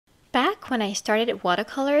Back when I started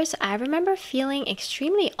watercolors, I remember feeling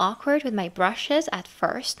extremely awkward with my brushes at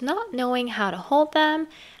first, not knowing how to hold them,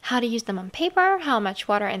 how to use them on paper, how much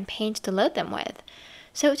water and paint to load them with.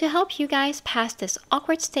 So to help you guys pass this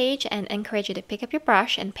awkward stage and encourage you to pick up your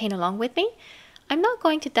brush and paint along with me, I'm not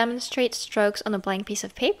going to demonstrate strokes on a blank piece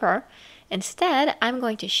of paper. Instead, I'm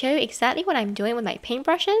going to show you exactly what I'm doing with my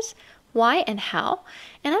paintbrushes, why and how,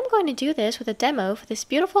 and I'm going to do this with a demo for this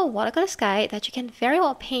beautiful watercolor sky that you can very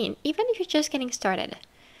well paint even if you're just getting started.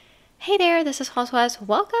 Hey there, this is Françoise.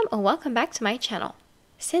 Welcome back to my channel.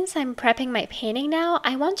 Since I'm prepping my painting now,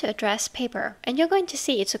 I want to address paper, and you're going to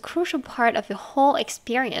see it's a crucial part of the whole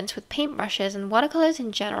experience with paintbrushes and watercolors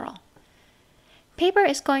in general. Paper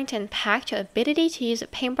is going to impact your ability to use a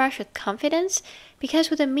paintbrush with confidence because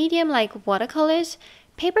with a medium like watercolors,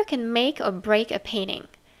 paper can make or break a painting.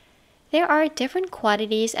 There are different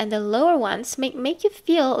quantities and the lower ones make you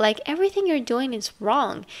feel like everything you're doing is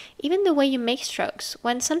wrong, even the way you make strokes,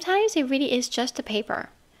 when sometimes it really is just the paper.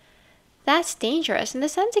 That's dangerous in the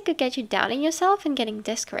sense it could get you doubting yourself and getting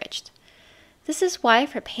discouraged. This is why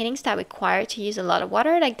for paintings that require to use a lot of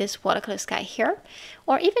water like this watercolor sky here,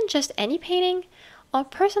 or even just any painting, I'll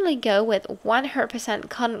personally go with 100%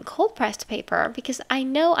 cotton cold pressed paper because I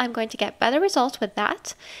know I'm going to get better results with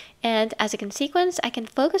that, and as a consequence I can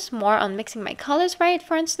focus more on mixing my colors right,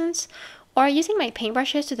 for instance, or using my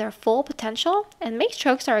paintbrushes to their full potential and make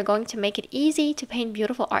strokes that are going to make it easy to paint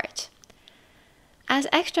beautiful art. As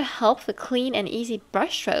extra help for clean and easy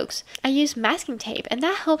brush strokes, I use masking tape, and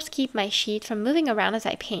that helps keep my sheet from moving around as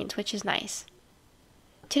I paint, which is nice.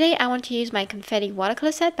 Today I want to use my confetti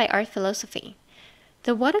watercolor set by Art Philosophy.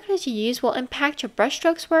 The watercolors you use will impact your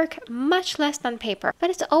brushstrokes work much less than paper, but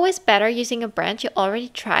it's always better using a brand you already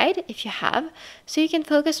tried, if you have, so you can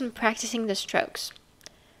focus on practicing the strokes.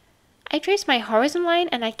 I trace my horizon line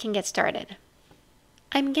and I can get started.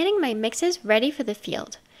 I'm getting my mixes ready for the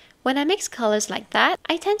field. When I mix colors like that,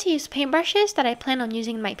 I tend to use paintbrushes that I plan on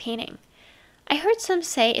using in my painting. I heard some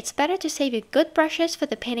say it's better to save your good brushes for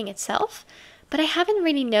the painting itself, but I haven't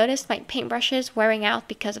really noticed my paintbrushes wearing out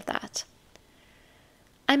because of that.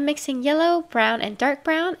 I'm mixing yellow, brown, and dark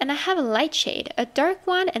brown, and I have a light shade, a dark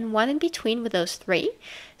one, and one in between with those three,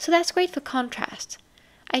 so that's great for contrast.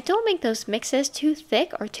 I don't make those mixes too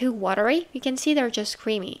thick or too watery, you can see they're just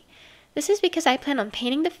creamy. This is because I plan on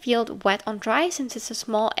painting the field wet on dry since it's a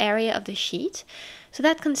small area of the sheet, so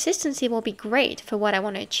that consistency will be great for what I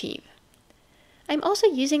want to achieve. I'm also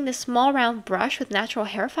using this small round brush with natural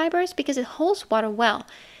hair fibers because it holds water well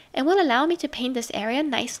and will allow me to paint this area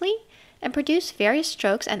nicely and produce various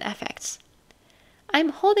strokes and effects. I'm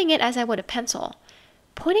holding it as I would a pencil.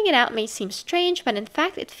 Pointing it out may seem strange, but in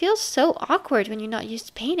fact it feels so awkward when you're not used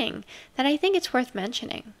to painting that I think it's worth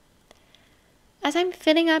mentioning. As I'm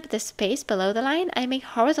filling up the space below the line, I make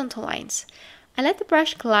horizontal lines. I let the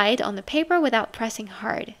brush glide on the paper without pressing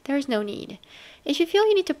hard. There is no need. If you feel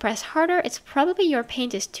you need to press harder, it's probably your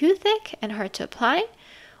paint is too thick and hard to apply,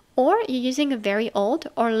 or you're using a very old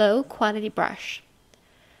or low quality brush.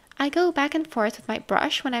 I go back and forth with my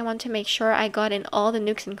brush when I want to make sure I got in all the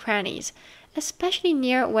nooks and crannies, especially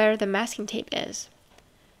near where the masking tape is.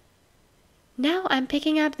 Now I'm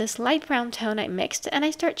picking up this light brown tone I mixed and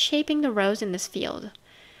I start shaping the rows in this field.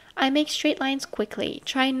 I make straight lines quickly,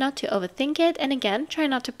 trying not to overthink it, and again, try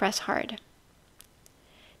not to press hard.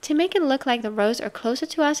 To make it look like the rows are closer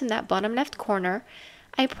to us in that bottom left corner,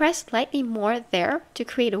 I press slightly more there to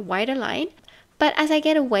create a wider line, but as I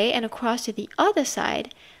get away and across to the other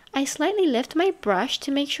side, I slightly lift my brush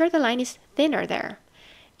to make sure the line is thinner there.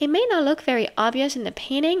 It may not look very obvious in the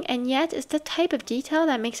painting, and yet it's the type of detail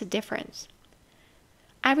that makes a difference.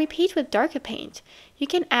 I repeat with darker paint. You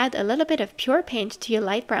can add a little bit of pure paint to your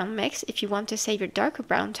light brown mix if you want to save your darker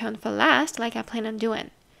brown tone for last, like I plan on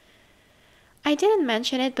doing. I didn't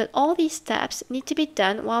mention it, but all these steps need to be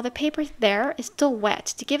done while the paper there is still wet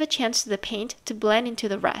to give a chance to the paint to blend into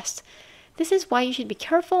the rest. This is why you should be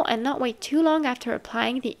careful and not wait too long after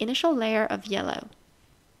applying the initial layer of yellow.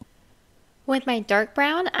 With my dark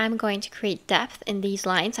brown, I'm going to create depth in these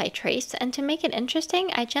lines I traced, and to make it interesting,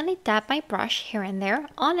 I gently dab my brush here and there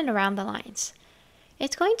on and around the lines.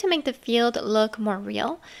 It's going to make the field look more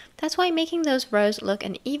real. That's why making those rows look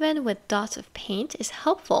uneven with dots of paint is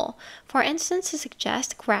helpful, for instance to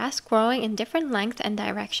suggest grass growing in different lengths and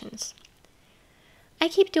directions. I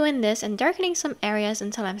keep doing this and darkening some areas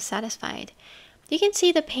until I'm satisfied. You can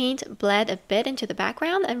see the paint bled a bit into the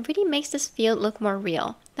background and really makes this field look more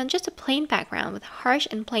real than just a plain background with harsh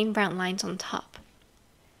and plain brown lines on top.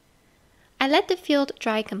 I let the field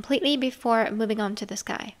dry completely before moving on to the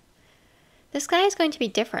sky. The sky is going to be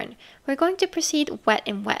different. We're going to proceed wet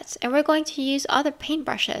in wets, and we're going to use other paint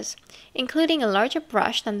brushes, including a larger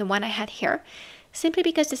brush than the one I had here, simply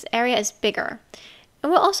because this area is bigger.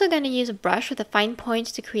 And we're also going to use a brush with a fine point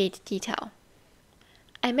to create detail.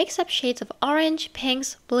 I mix up shades of orange,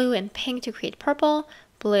 pinks, blue, and pink to create purple,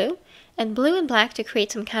 blue, and blue and black to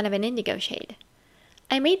create some kind of an indigo shade.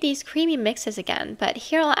 I made these creamy mixes again, but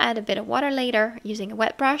here I'll add a bit of water later using a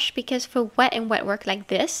wet brush because for wet and wet work like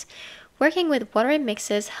this, working with watery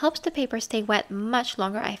mixes helps the paper stay wet much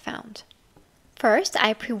longer, I found. First,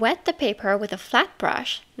 I pre-wet the paper with a flat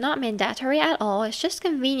brush, not mandatory at all, it's just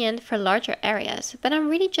convenient for larger areas, but I'm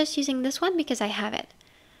really just using this one because I have it.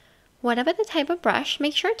 Whatever the type of brush,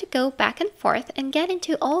 make sure to go back and forth and get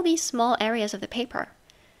into all these small areas of the paper.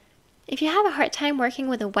 If you have a hard time working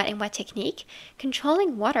with a wet and wet technique,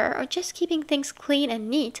 controlling water, or just keeping things clean and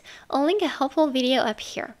neat, I'll link a helpful video up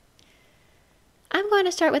here. I'm going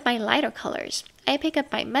to start with my lighter colors. I pick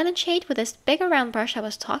up my melon shade with this bigger round brush I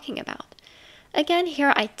was talking about. Again,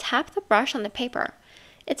 here I tap the brush on the paper.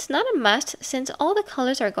 It's not a must since all the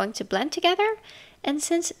colors are going to blend together, and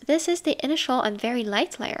since this is the initial and very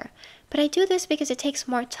light layer, but I do this because it takes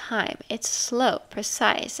more time. It's slow,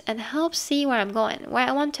 precise, and helps see where I'm going, where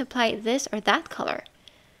I want to apply this or that color.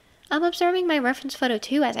 I'm observing my reference photo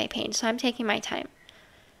too as I paint, so I'm taking my time.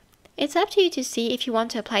 It's up to you to see if you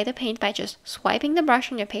want to apply the paint by just swiping the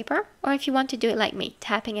brush on your paper, or if you want to do it like me,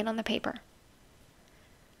 tapping it on the paper.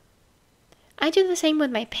 I do the same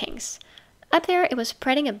with my pinks. Up there it was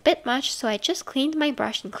spreading a bit much, so I just cleaned my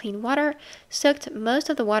brush in clean water, soaked most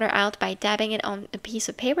of the water out by dabbing it on a piece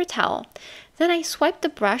of paper towel. Then I swiped the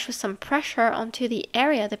brush with some pressure onto the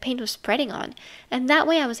area the paint was spreading on, and that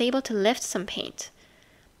way I was able to lift some paint.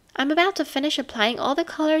 I'm about to finish applying all the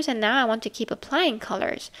colors, and now I want to keep applying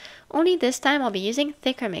colors, only this time I'll be using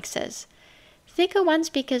thicker mixes. Thicker ones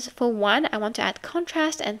because for one, I want to add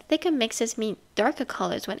contrast, and thicker mixes mean darker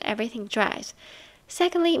colors when everything dries.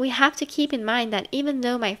 Secondly, we have to keep in mind that even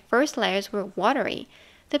though my first layers were watery,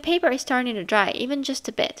 the paper is starting to dry even just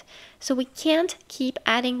a bit, so we can't keep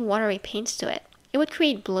adding watery paints to it. It would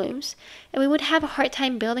create blooms, and we would have a hard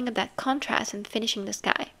time building up that contrast and finishing the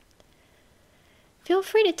sky. Feel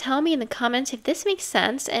free to tell me in the comments if this makes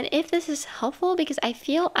sense and if this is helpful, because I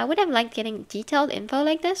feel I would have liked getting detailed info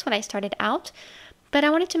like this when I started out, but I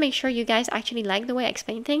wanted to make sure you guys actually like the way I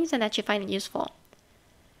explain things and that you find it useful.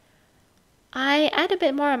 I add a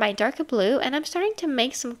bit more of my darker blue, and I'm starting to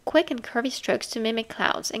make some quick and curvy strokes to mimic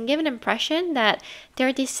clouds and give an impression that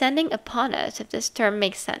they're descending upon us, if this term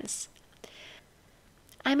makes sense.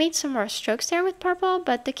 I made some more strokes there with purple,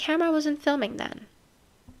 but the camera wasn't filming then.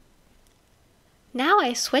 Now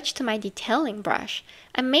I switch to my detailing brush.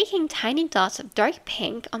 I'm making tiny dots of dark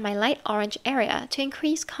pink on my light orange area to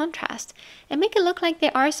increase contrast and make it look like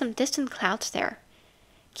there are some distant clouds there.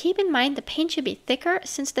 Keep in mind the paint should be thicker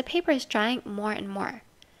since the paper is drying more and more.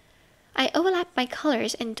 I overlap my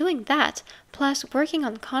colors, and doing that, plus working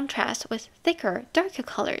on contrast with thicker, darker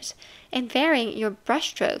colors, and varying your brush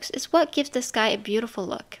strokes is what gives the sky a beautiful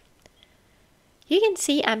look. You can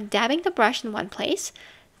see I'm dabbing the brush in one place,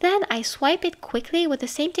 then I swipe it quickly with the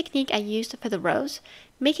same technique I used for the rose,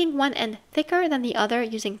 making one end thicker than the other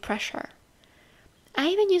using pressure. I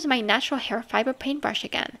even use my natural hair fiber paintbrush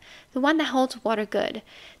again, the one that holds water good,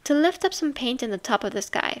 to lift up some paint in the top of the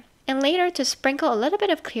sky, and later to sprinkle a little bit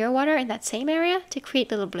of clear water in that same area to create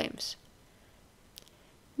little blooms.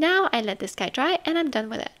 Now I let the sky dry and I'm done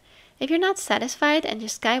with it. If you're not satisfied and your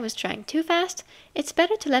sky was drying too fast, it's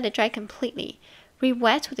better to let it dry completely,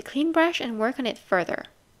 re-wet with a clean brush and work on it further.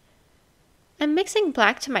 I'm mixing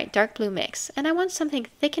black to my dark blue mix, and I want something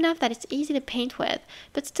thick enough that it's easy to paint with,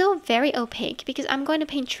 but still very opaque because I'm going to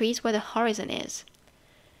paint trees where the horizon is.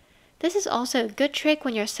 This is also a good trick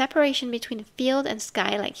when your separation between field and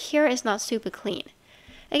sky like here is not super clean.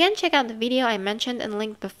 Again, check out the video I mentioned and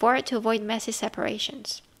linked before to avoid messy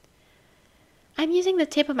separations. I'm using the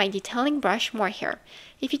tip of my detailing brush more here.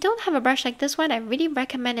 If you don't have a brush like this one, I really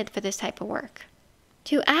recommend it for this type of work.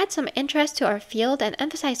 To add some interest to our field and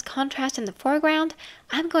emphasize contrast in the foreground,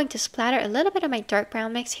 I'm going to splatter a little bit of my dark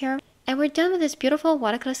brown mix here, and we're done with this beautiful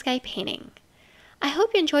watercolor sky painting. I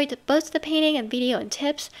hope you enjoyed both the painting and video and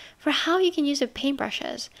tips for how you can use your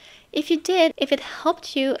paintbrushes. If you did, if it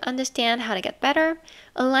helped you understand how to get better,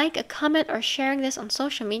 a like, a comment, or sharing this on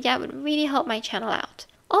social media would really help my channel out.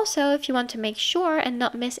 Also, if you want to make sure and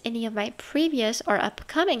not miss any of my previous or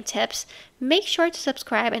upcoming tips, make sure to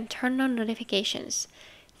subscribe and turn on notifications.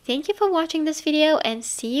 Thank you for watching this video, and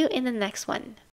see you in the next one.